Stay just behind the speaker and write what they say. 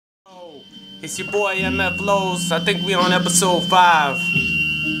Yo, it's your boy MF Lows. I think we on episode 5,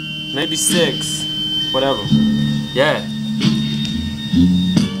 maybe 6, whatever. Yeah.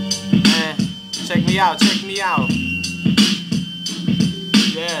 Man, check me out, check me out.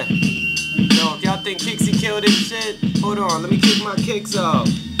 Yeah. Yo, if y'all think Kixxie killed this shit, hold on, let me kick my kicks off.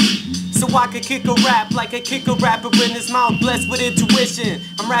 So I could kick a rap like I kick a rapper in his mouth, blessed with intuition.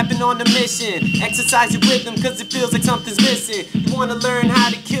 I'm rapping on the mission, exercise your rhythm cause it feels like something's missing. You wanna learn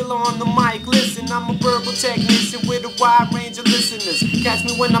how to kill on the mic, listen, I'm a verbal technician with a wide range of listeners. Catch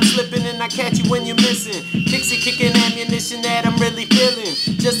me when I'm slipping and I catch you when you're missing. Kixxie kicking ammunition that I'm really feeling.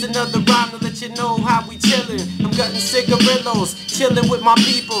 Just another rhyme to let you know how we chillin'. I'm cutting cigarillos, chillin' with my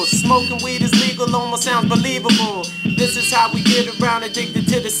people. Smoking weed is legal, almost sounds believable. This is how we get around, addicted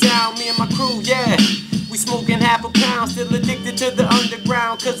to the sound. Me and my crew, yeah, we smoking half a pound. Still addicted to the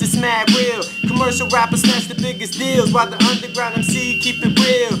underground, cause it's mad real. Commercial rappers snatch the biggest deals, while the underground MC keep it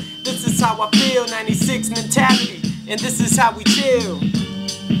real. This is how I feel, 96 mentality, and this is how we chill.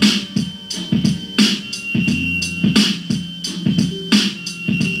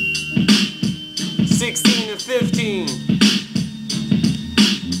 '16 and 15.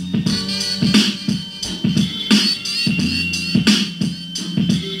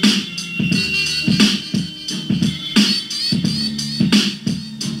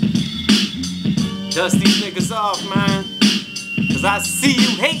 Dust these niggas off, man, cause I see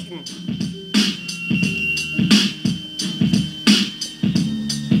you hating.